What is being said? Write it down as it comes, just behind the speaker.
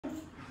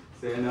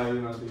से ना भी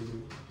मार दी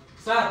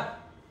सर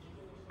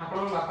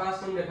आपण बापा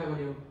आसन देखा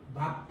करियो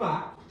बापा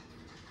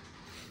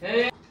ए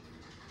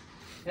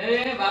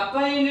ए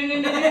बापा ने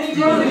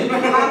जोड़ी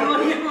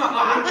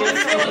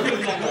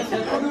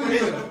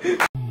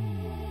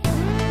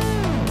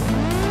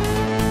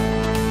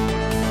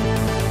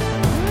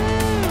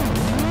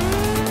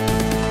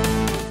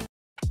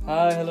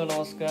हाय हेलो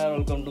नमस्कार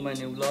welcome to my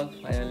new blog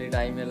finally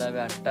time है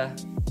 8टा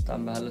तो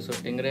हम बाहर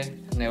शूटिंग रे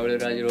नेवली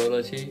आज रोल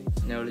अच्छी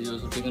नेवली जो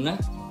शूटिंग ना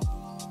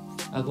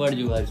आकुआड़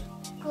जो आज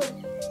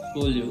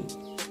स्कूल जो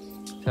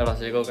छाड़ा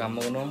से को काम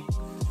करूँ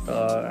तो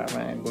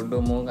आम गुड्डू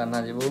मु कान्हा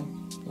जीवु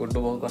गुड्डू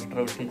बहुत कष्ट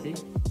उठी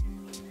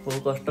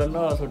बहुत कष्ट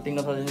न शूटिंग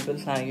कथा जमी कर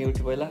सागे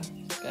उठी पड़ा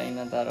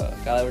कहीं तार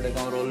काला गोटे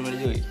कम रोल मिल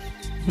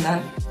ना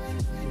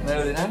ना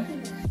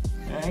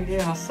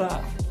हसा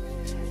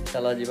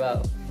चला जीवा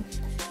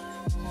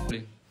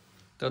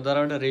तो द्वारा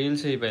गोटे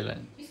रिल्स हो पाला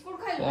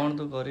कौन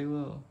तू कर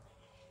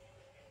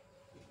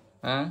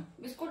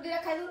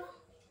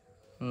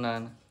ना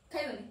ना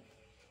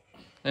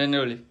ए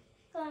नेवली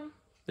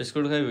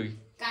बिस्कुट खाइबो कि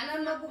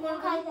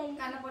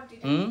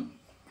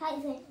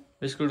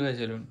बिस्कुट खाई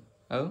सारे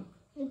आउ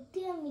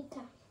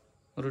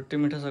रुटी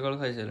मीठा सकाल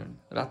खाई सारे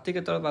राति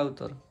के पाऊ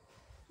तोर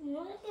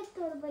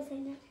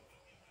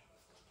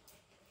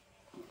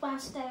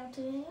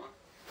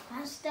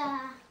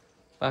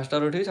 5टा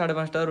रुटी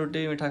 5:30 रुटी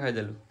मीठा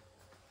खाईदेलु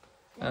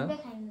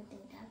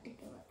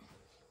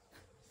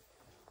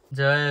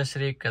जय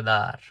श्री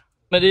केदार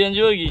मैं दी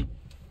होगी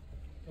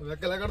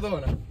अकेला कर दो ना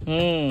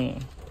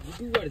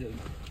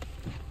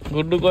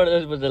गुड्डू कोड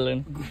जस बदलन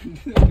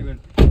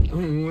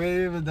मुए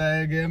बताए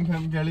गेम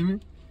फेम खेली मी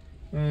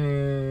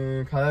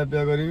खाया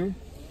पिया करी मी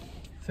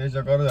से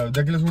चक्कर जाऊ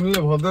देखले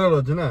सुनले भद्र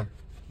अछि ना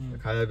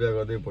खाया पिया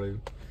कर दे पड़े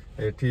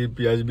एठी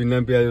प्याज बिना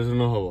प्याज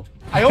रसुन हबो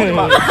आयो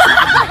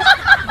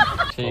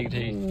ठीक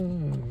ठीक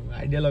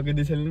आइडिया लगे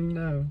दिसल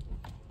ना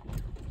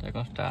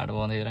देखो स्टार्ट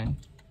बंद हो रहा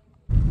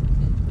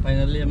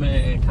फाइनली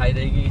हमें खाई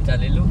देकी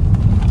चलू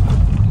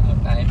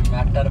टाइम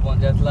 8टार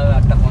पहुँचा 8:45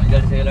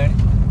 होगा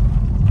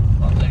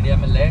ऑलरेडी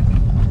आम लेट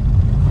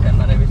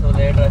कैमेरा भी सब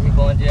लेट आसी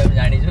पहुँची आम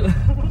जाचु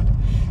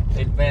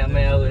से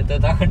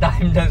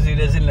टाइम टाइम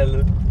सीरीयस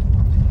नेलु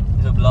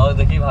जो ब्लॉग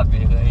देखी भाभी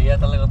या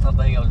कथा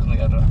पाई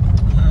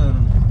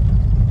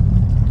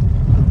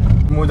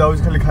मु जाऊ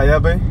खाली खाया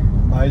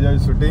भाई जाऊ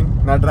शूटिंग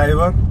ना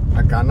ड्राइवर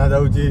ना काना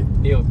जाऊ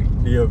DOP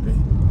DOP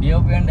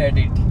DOP and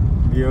edit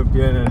DOP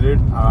and edit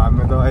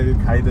आमे तो भाई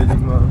खाई दे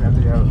मोर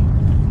खाली आज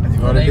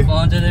घर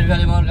पहुंचे देबी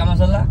खाली मोर काम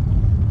सरला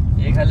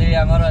ये खाली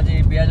हमर आज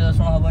प्याज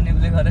रसुन हबनी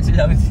बोले घरे से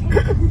जाउछी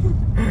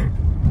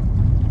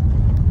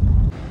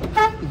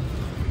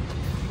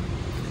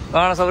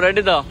कौन सब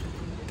रेडी तो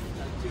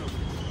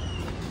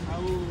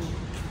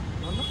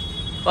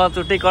कौन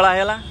चुटी कला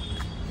है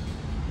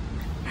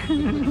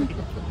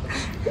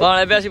कौन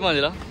ए आसी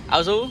पहुँचल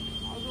आउ सब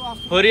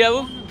होरी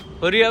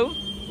आबू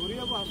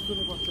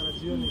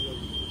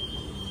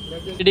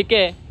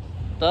टिके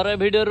तोर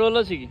वीडियो रोल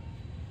अछि कि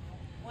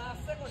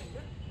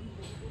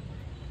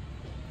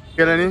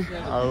केलानी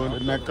आ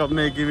मेकअप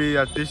ने की भी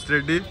आर्टिस्ट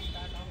रेडी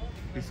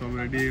सब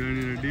रेडी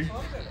रेडी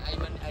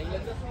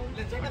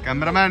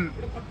कैमरामैन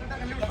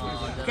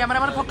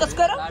फोकस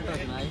करो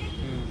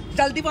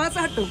जल्दी वहां से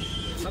हटो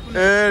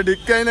ए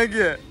डिक्का ही ना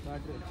किया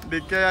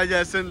डिक्का आज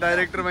एसन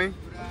डायरेक्टर भाई ए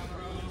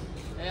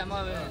हम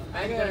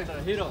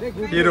हीरो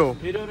हीरो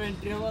हीरो रो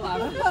एंट्री वाला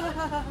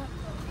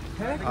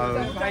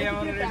भाई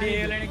हमर रेडी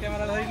हेलेनी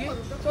कैमरा धरि की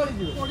चली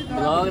जीव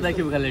ब्लॉग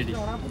देखिब खाली रेडी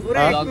पूरा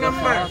एक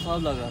नंबर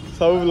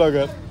सब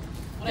ब्लॉगर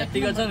जति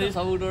गछन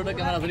सब उडोड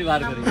कैमरा धरि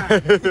बाहर करी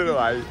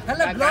भाई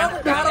हेले ब्लॉग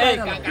ढाड़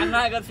कान्हा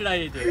अगर छिड़ा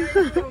जाइते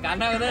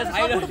कान्हा अगर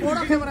साइड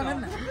बड़ा कैमरामैन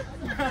ना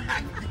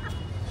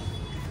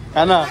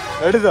कान्हा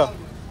रेडी तो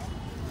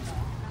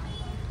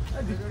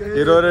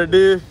हीरो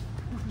रेडी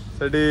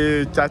सेडी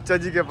चाचा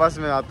जी के पास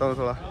में आता हूँ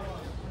थोड़ा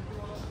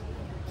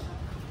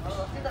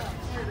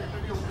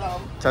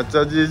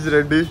चाचा जी इज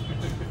रेडी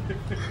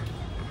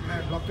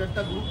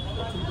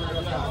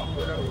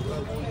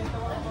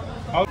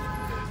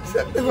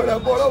बड़ा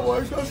बड़ा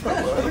बॉयस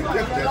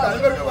केते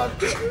डायलॉग बात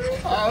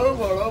आओ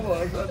बड़ा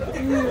बॉयस ए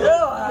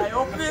भाई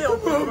ओपी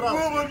ओपी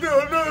वो बंदे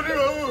होनो रे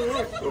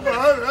बाबू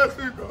बाहर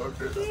आसी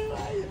कोटे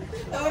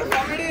और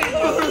कॉमेडी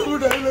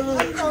डायलॉग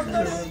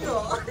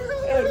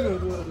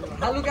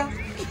हालू का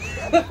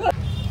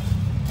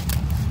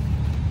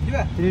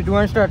 3 2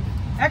 1 स्टार्ट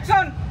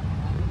एक्शन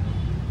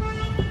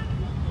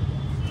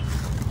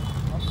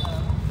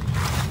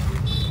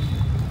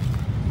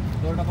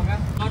दोटा पका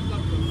स्टार्ट कर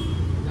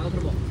जाओ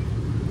थ्रो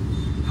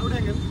आउट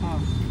हां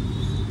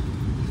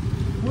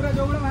पूरा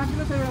जोगड़ा भाग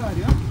से बाहर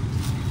हां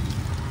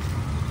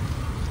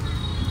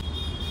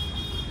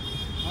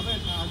अबे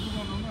आजू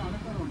बोलो ना आने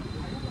करो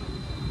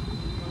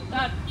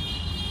स्टार्ट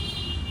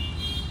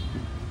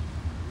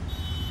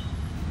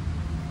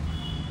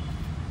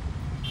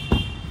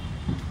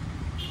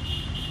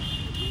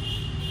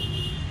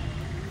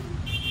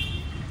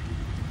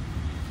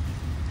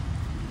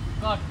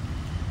कट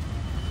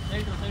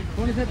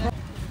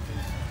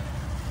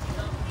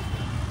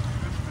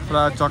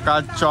पूरा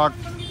चकाचक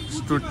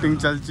शूटिंग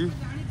चलची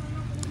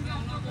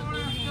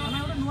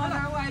नुआ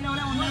जागा आइला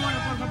वाला अन्य वाला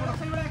पड़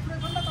सही वाला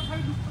एक्सप्रेशन ला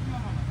तथापि दुख करबा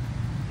मामा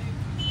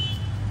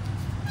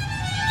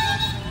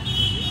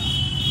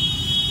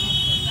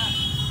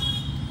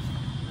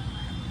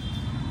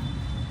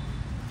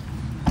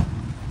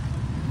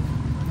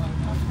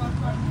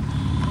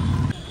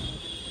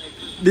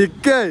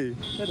डीके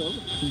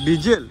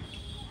डीजल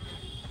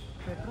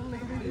पेट्रोल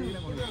लेके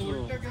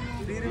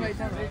धीरे भाई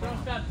साहब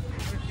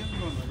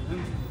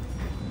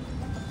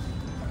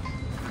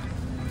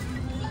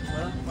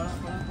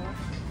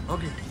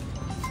ओके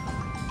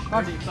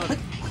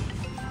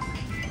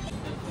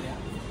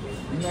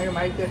मैं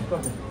माइक टेस्ट कर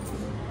दे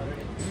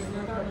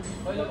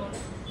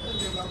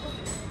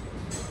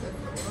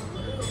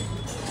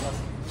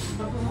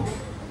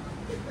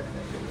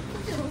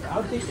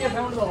और ठीक है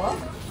साउंड दो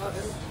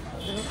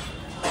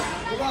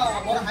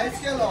हाई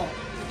स्केल हो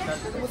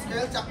तुम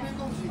स्केल चापी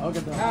को ओके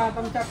तो हां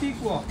तुम चापी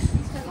को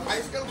हाई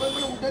स्केल कोई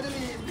बोले उठा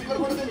देनी स्पीकर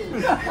कर देनी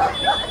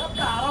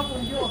तारा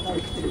पुंजी होता है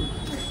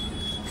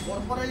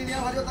पर लिया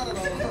भारी होता रे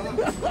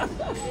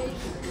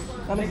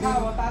देखा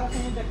हो तारा से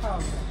देखा हो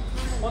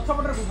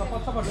पछपटे बुझ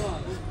पछपटे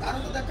तार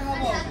तो देखा हो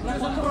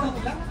पछपटे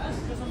बुझला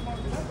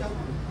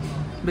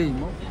बे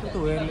मो तो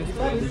वायरलेस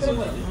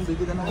हम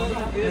देखि देना नहीं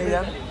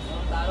यार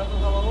तारा तो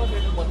सब हो से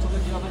पछपटे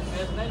जीवा में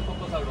स्पेस नहीं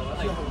फोकस आउट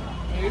होगा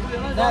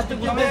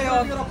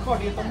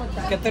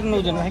केते नो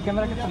जन है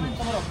कैमरा केते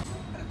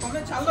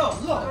तुमने चालो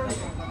लो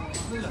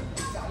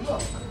चालो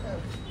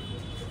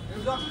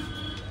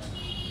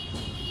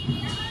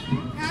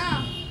हां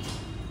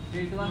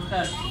 3 2 1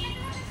 स्टार्ट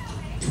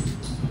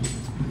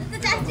तो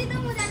चाची तो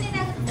मुझे नहीं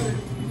लगा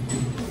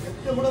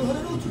एते बड़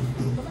घरे रहू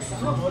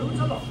चलो घरु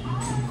चलो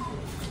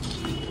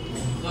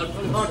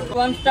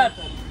 1 स्टार्ट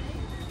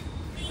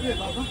ए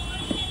बाबा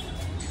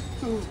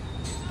तू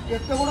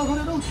एते बड़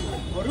घरे रहू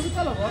घरु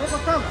चलो घरे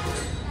कथा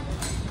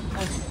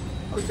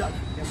हो चल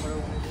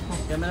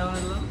कैमरा वाला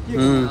लो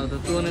तो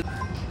तू ने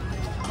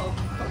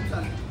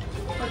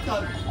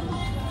चल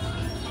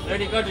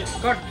रेडी कट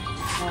कट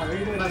हां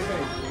रेडी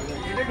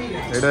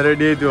एडा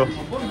रेडी है तो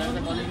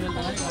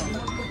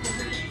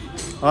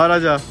हां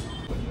राजा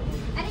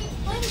अरे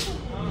कोई नहीं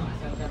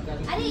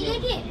अरे ये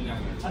के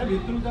अरे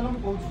भितरु चलो हम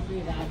कहू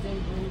राजा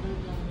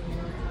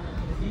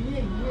ये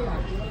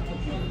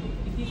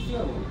किसी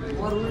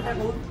और उल्टा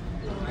कहू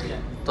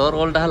तोर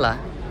रोलटा हला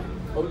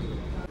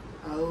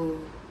आओ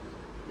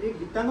ये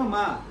गीता नो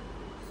मां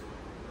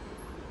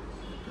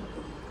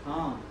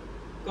हां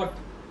कट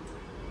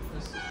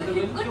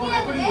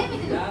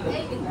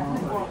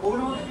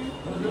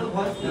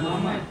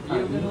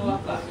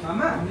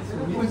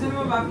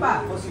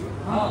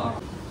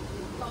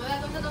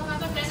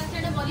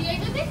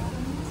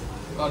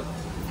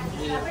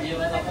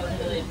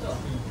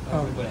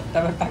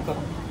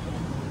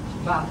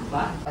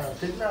बापा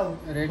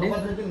रेडी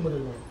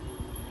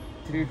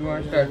 3 2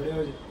 1 स्टार्ट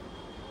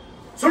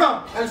सुनो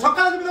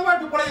सकाळ जमी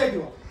बाटू पळै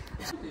जाइयो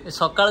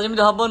सकाळ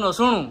जेमिति हबो न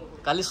सुनु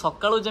काली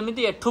सकाळू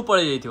जेमिति एठू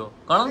पळै जाइथियो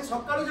कोन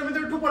सकाळ जमी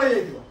एठू पळै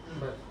जाइयो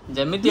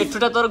जेमिति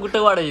एठूटा तोर गुटे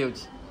वाड हे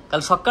जाउची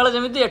काली सकाळ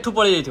जेमिति एठू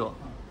पळै जाइथियो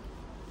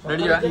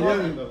रेडी जा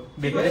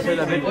बेकरे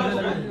सेला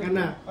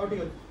ना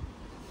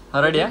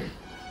हां रेडी आ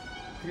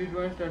 3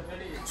 2 1 स्टार्ट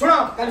सुनो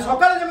काली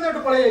सकाळ जमी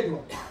एठू पळै जाइयो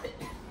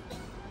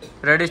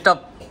रेडी स्टॉप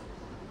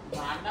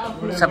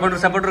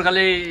सपोर्ट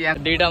खाली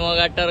दीटा मो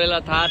गाटा रहला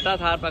थाटा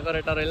थार पाकर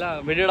एटा रहला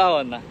वीडियोडा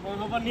हो ना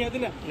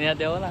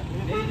निहाती हो ना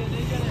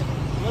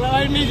बोला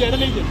भाई नहीं जेड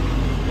नहीं जे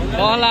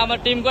कहला हम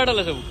टीम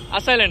कोडले सब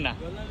आसाइले ना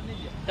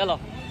चलो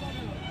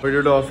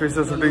वीडियो ऑफिस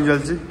से शूटिंग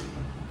चलची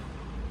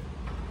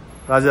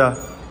राजा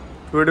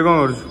तू एटे कोन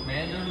करछु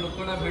मैं जो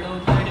लोकडा भिडियो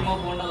साइड मो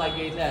फोनडा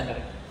लागे इथे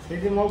आदरे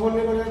सेठी मो फोन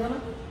में करया ना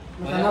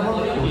काना फोन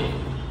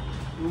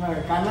ना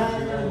काना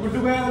गुड्डू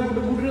भाई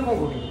गुड्डू रे कोन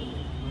कोठी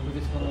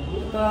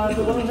ता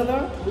तो कोन चला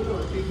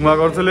मा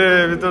करथले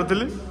भीतर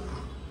थली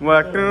मो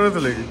एक्टिंग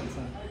करथले की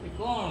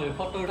कौन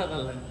फोटो उठा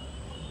दला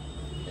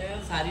ए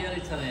सारी वाली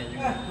इच्छा नहीं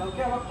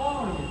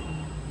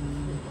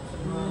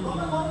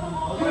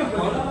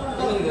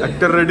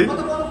एक्टर रेडी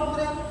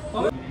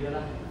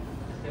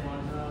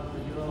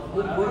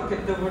बोर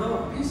केते बड़ो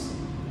ऑफिस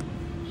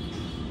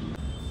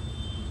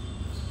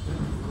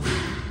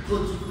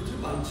कुछ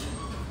बांच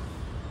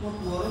मो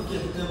बोर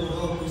केते बड़ो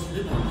ऑफिस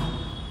रे बाबा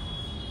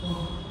ओ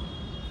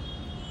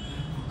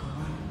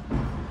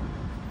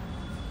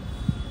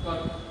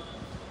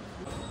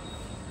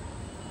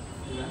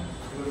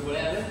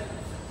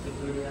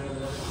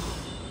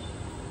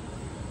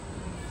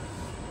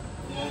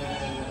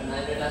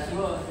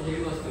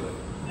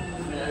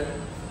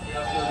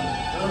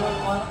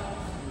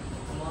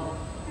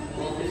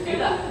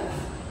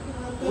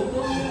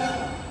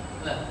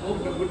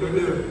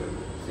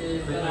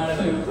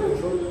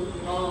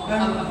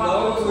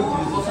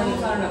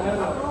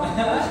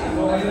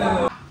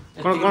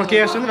कौन कौन के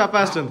आछन बापा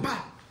आछन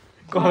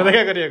कौन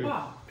देखा करिया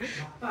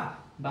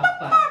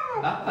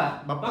बापा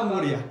बापा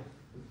मोरिया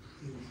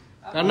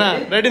करना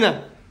रेडी ना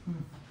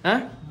हैं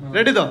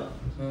रेडी तो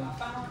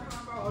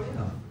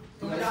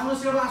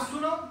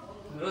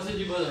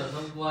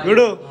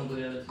गुडू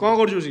कौन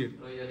कर छु सी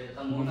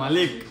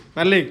मालिक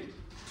मालिक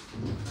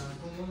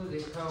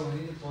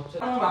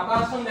बापा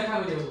आसन देखा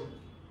करियो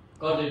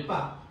कर दे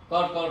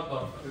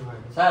कर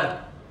सर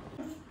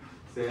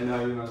से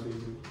नाली मारती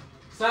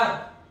सर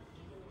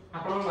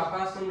आपण बापा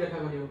आसन देखा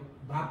करियो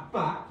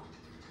बापा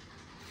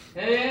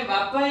ए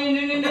बापा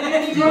नहीं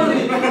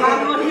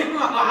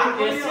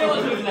कैसे हो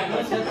सुना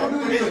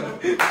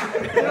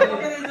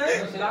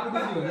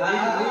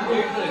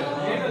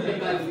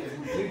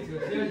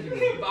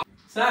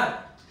सर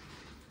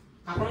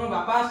आपण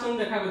बापा आसन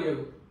देखा करियो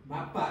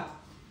बापा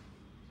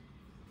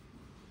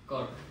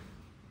कर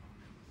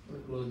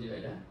क्लोज दिया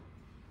एटा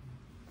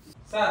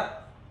सर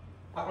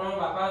आपण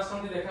बापा आसन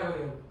देखा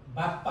करियो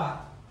बापा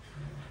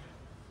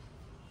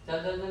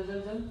चल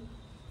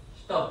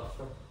स्टॉप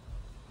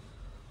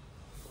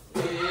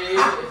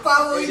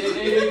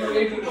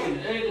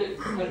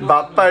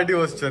बाप्पा एटी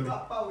बसछन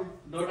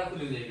डोटा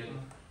खुली जाई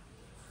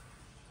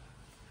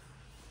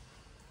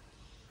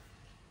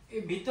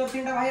ए भीतर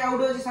तीनटा भाई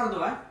आउट अछि साउथ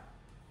बा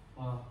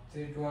हां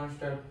 3 2 1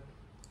 स्टार्ट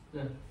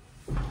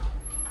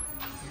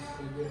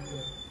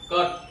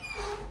कट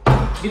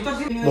भीतर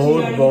से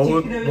बहुत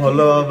बहुत भल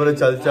भाव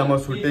चलছে आम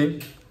शूटिंग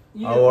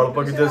आ अल्प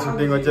किसी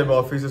शूटिंग अच्छे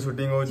ऑफिस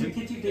शूटिंग होची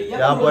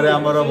यहाँ पर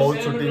हमर बहुत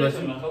शूटिंग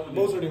अछि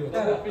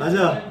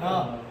अच्छा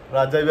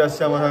राजा भी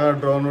आसे हम संग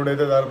ड्रोन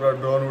उड़ेते तार पर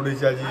ड्रोन उड़ी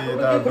छी आज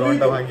ता ड्रोन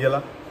ता भांगी गेला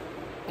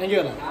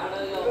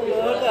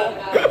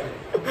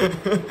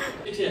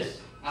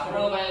ଆପଣ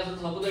ଭାଇ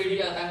ସବୁ ତ ଏଇଠି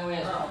ତାଙ୍କ ଭାଇ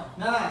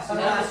ना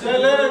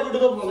ले गुड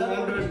तो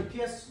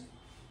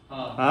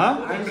हां हां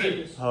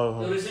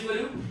तो रिसीव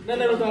करियो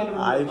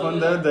आईफोन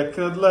दे देख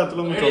नतला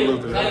तुम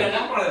चलौत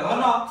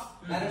हां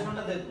डायरेक्शन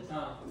ता दे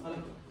हां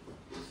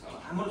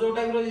हमर जो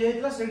टाइम रो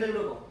हेतला से टाइम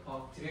रो हां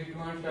 3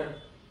 2 1 स्टार्ट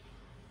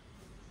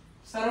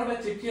सर ओटा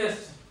चिट्ठी आस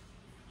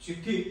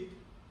चिट्ठी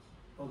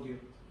ओके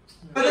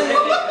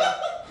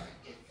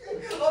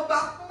ओ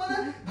बाप माने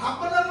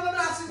भापना माने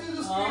आसी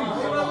जो स्क्रीन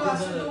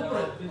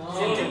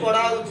चिट्ठी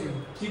पढ़ा होची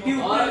चिट्ठी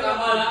ऊपर काम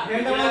आला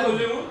हेंड वाला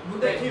बोलले मु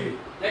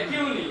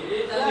देखिबुनी ए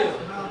चालियो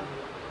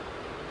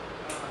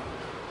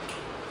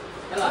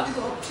चला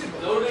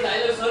लोड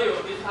डायलॉग सरियो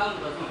कि साउंड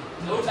बस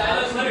लोड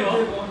डायलॉग सरियो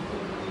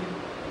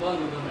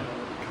बंद कर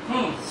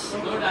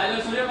लोड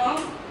डायलॉग सरियो कोन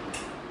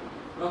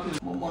रखि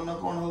मो मन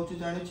कौन होची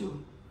जानिछु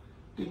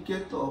टिके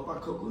तो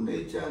पाखकु नै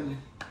जाने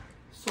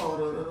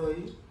सहरर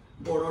रही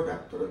बड़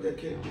डाक्टर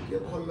देखे टिके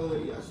भल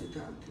होई आसी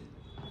थांती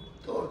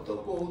तोर तो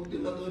बहुत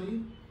दिन धरी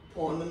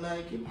फोन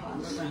नाही कि फान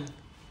नाही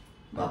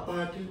बापा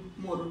आठी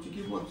मरुची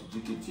कि बंचुची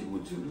किछि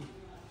बुझुनु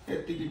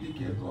एतिकी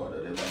टिके कर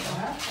रे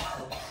बाबा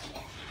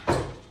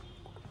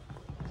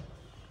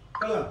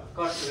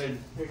कट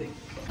रेडी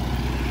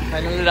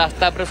फाइनली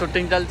रास्ता पर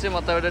शूटिंग चलছে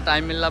मते बेटे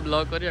टाइम मिलला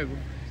ब्लॉग करिया को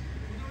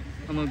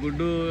हम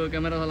गुड्डू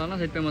कैमरा हला ना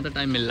सेट पे मते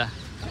टाइम मिलला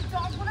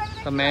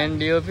तो मेन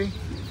डीओपी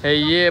हे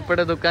ये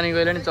एपटे दुकानी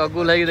कहले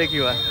चगुल है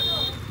देखिवा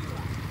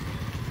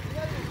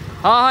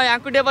हाँ हाँ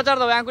यांकुटे पचार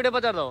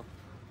दो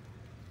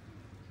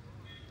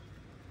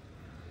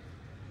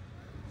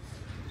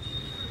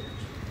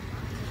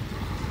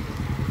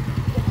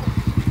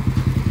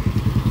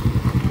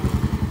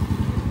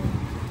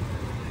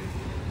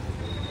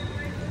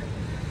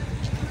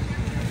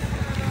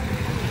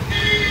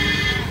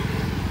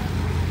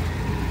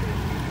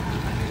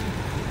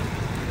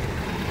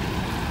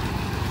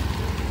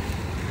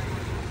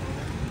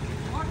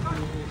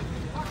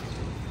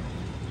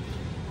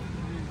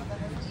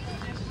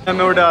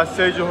हमें गोटे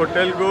आसे जो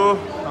होटेल को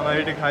हम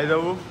ये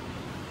खाईदेबू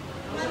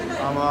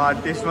आम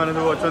आर्टिस्ट मैंने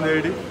सब अच्छा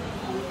ये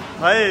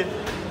भाई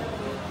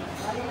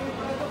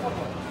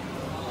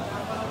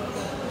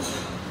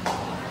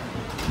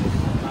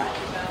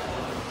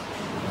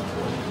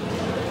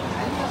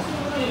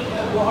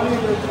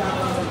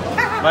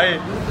भाई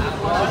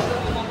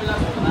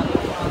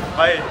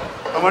भाई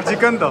हमार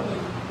चिकन तो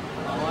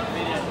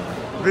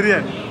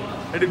बिरयानी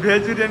ये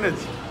भेज बिरयानी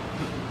अच्छी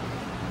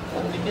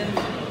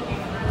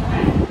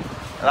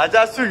राजा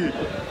आसु कि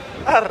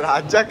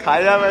राजा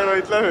खाया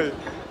रही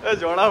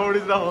जना पड़ी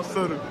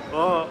हसरू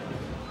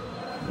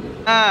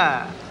हाँ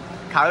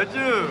खाऊ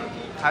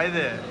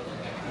खाईदे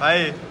भाई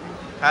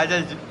खाई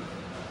चलती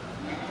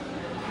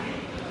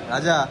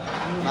राजा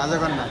राजा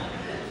करना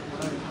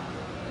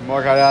मो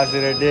खाया आसी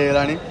रेडी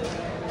है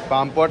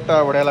पाम्पटा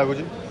बढ़िया लगुच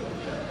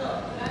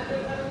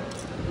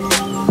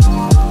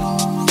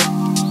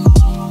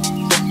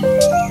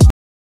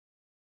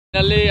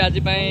फाइनाली आज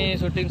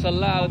शूटिंग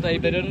सरला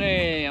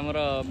आमर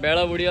बेल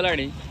बुड़ीगला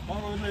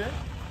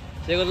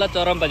से गला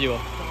चरम पाजिब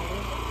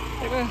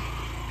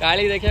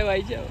काली देखा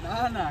आई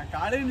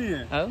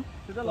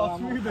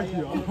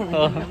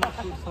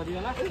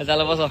चल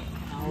बस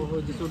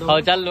हाँ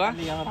चल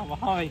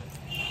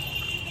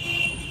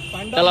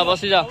चल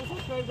बसी जा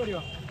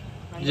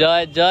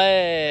जय जय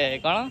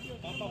कौन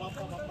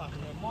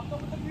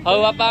हाँ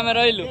बापा आम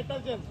रही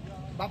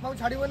बापा को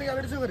छाड़ीबनी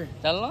गाड़ी से करे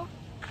चलना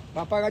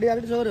बापा गाड़ी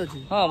आगे से अच्छी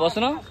हाँ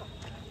बसना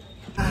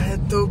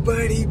तो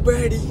बड़ी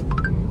बड़ी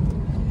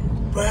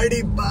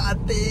बड़ी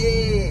बातें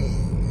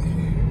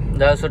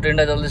जाओ शूटिंग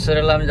जल्दी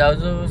सरला हम जाऊ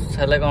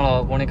छले कौन हो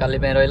पुणी काली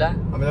पे रहिला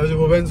हम जाऊ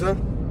भुवनेश्वर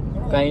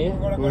कहीं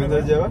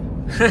भुवनेश्वर जेबा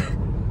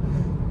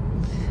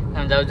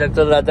जाऊ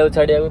चल राजा को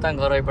छाड़िया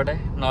घर एपटे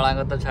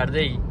नला तो छाड़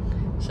दे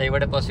से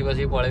पटे पशि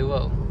पशि पलैबू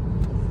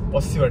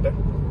पशिबाटे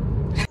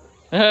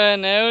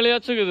नेवली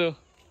अच्छु कि तू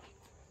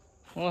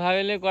मु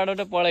भाविली कुआडे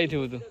गोटे पलैथु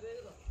तू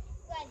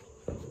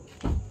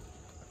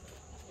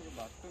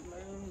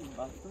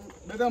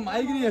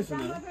माइक नहीं आस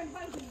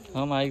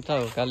हाँ माइक था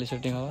काली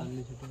शूटिंग हवा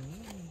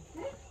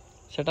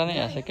सेटा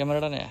नहीं से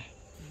कैमराटा नहीं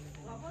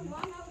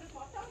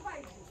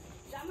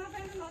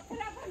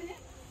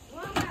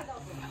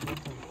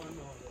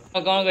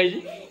कौन कही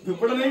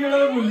दुपट्टा नहीं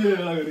गला भूल गया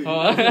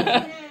हाँ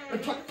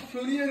ठक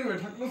सुनिए रे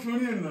ठक तो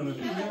सुनिए ना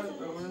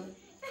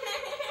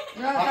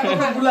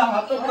हाथ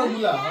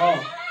बुला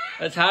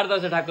हां छाड़ दो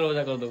से ठाकुर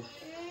पूजा कर दो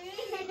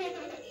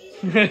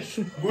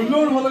बोलो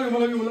बोला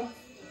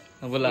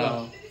बोला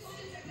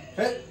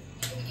हे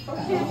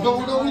तो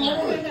बुडो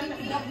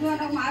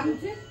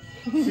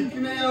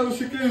शिकने या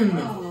शिकने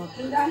ना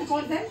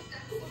कर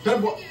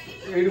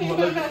एडी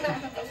बोला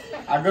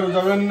अगर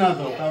जगन्नाथ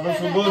तापर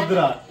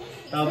सुभद्रा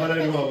तापर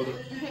एडी बाबू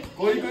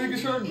कोई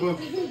किशोर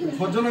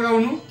भजन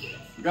गाउनु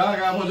गा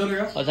भजन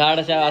गा छाड़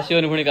से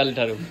आसीओनी पुणी काली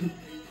ठारू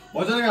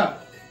भजन गा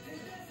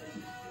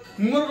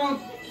मुर कोन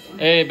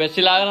ए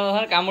बेसी लागना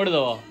सर कामुडी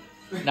दबो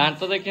दांत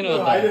तो देखिन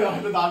होता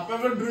दांत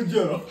पर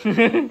दुर्जो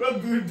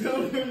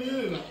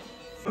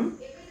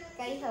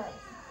कई हो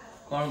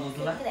कौन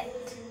बोलतला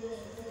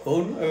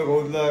कौन ए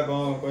कहला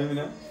कोन कहबी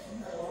ना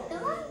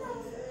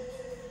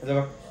अच्छा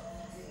बा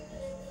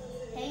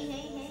हे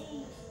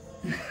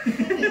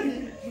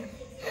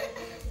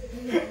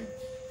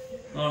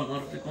कौन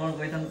करते कौन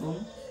कहतन कौन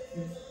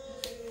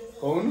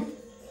कौन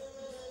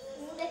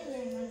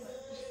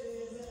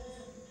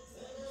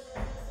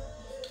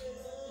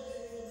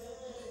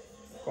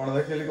कौन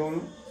देखली कौन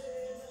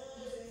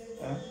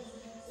हां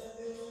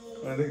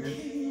कौन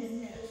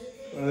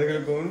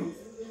देखली कौन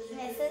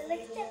मैसेज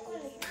लिखते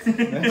कौन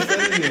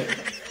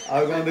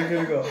आ कौन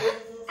देखली को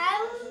आओ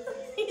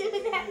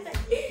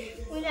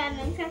मुझे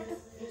नहीं खाता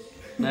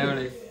नहीं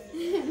बड़ी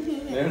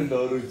मैं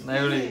डरू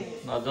नहीं बड़ी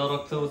नजर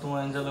रखते हो तुम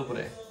एंजल ऊपर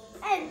ए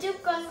चुप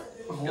कर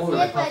हो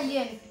ये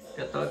पलियन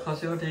केत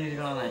खसियो ठीक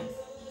ठिकाना नहीं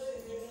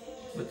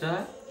बुझा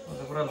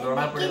मते पूरा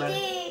जणा पड़ेला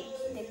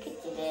देखि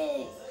रे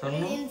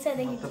सुन्नु इंसा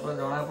देखि मते पूरा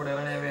जणा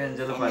पड़ेला एबे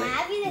एंजल पाली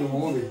ना भी देखि हो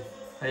भी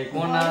भाई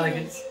कौन ना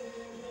देखि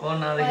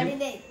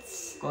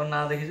कौन ना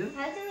देखि छु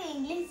हां तुम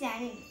इंग्लिश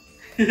जाने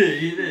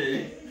इरे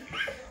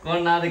कौन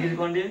ना देखि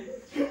कौन दिए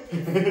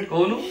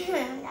कौनु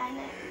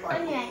जाने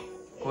कौन है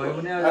कोई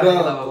बने अरे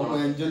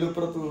एंजल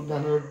ऊपर तू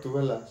ध्यान रख तू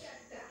भला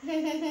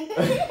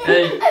ए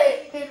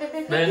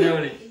बेने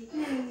बड़ी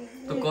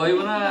तो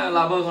कहबो ना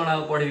लाभ कोन आ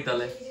पढ़ी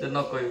ताले जे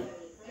न कहबो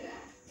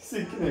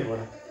सीख नहीं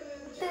पड़ा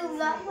तू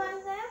ब्लॉग बंद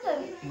कर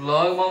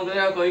ब्लॉग बंद करे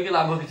कोई के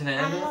लाभ किछ नहीं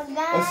हम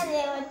गाँव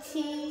रे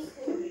अच्छी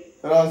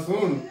रा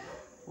सुन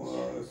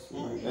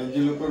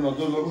एंजल ऊपर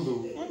नजर लग तू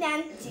मैं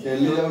जानती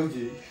दिल्ली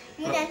जाउची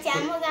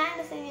हम गाँव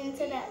से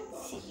जिनसे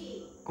अच्छी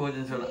को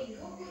जिनसडा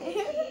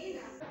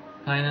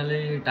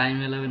फाइनली टाइम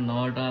है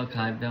 9टा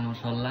खाए पिया मोर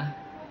सरला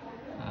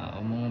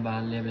मु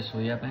बाहर ए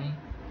शोया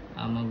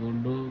आम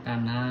गुड्डू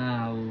कान्हा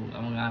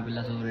आम गाँ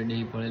पिला सब रेडी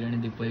पड़े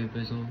दीप दीप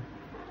सब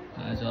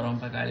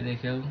चरमपा काली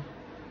देखा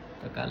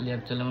तो काली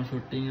एक्चुअली आम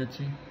शूटिंग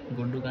अच्छी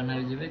गुड्डू कान्हा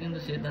भी जी कि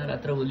सी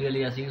रात बुली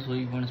गली आसिक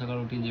शोक पुणी सका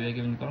उठी जी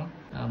केमी कौन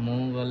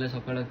मुझे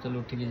सका एक्चुअली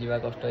उठिकी जा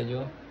कष्ट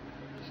हो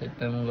से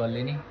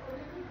गलिनी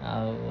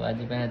आज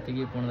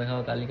पुणी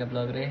देखा कालिका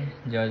ब्लॉग रे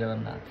जय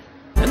जगन्नाथ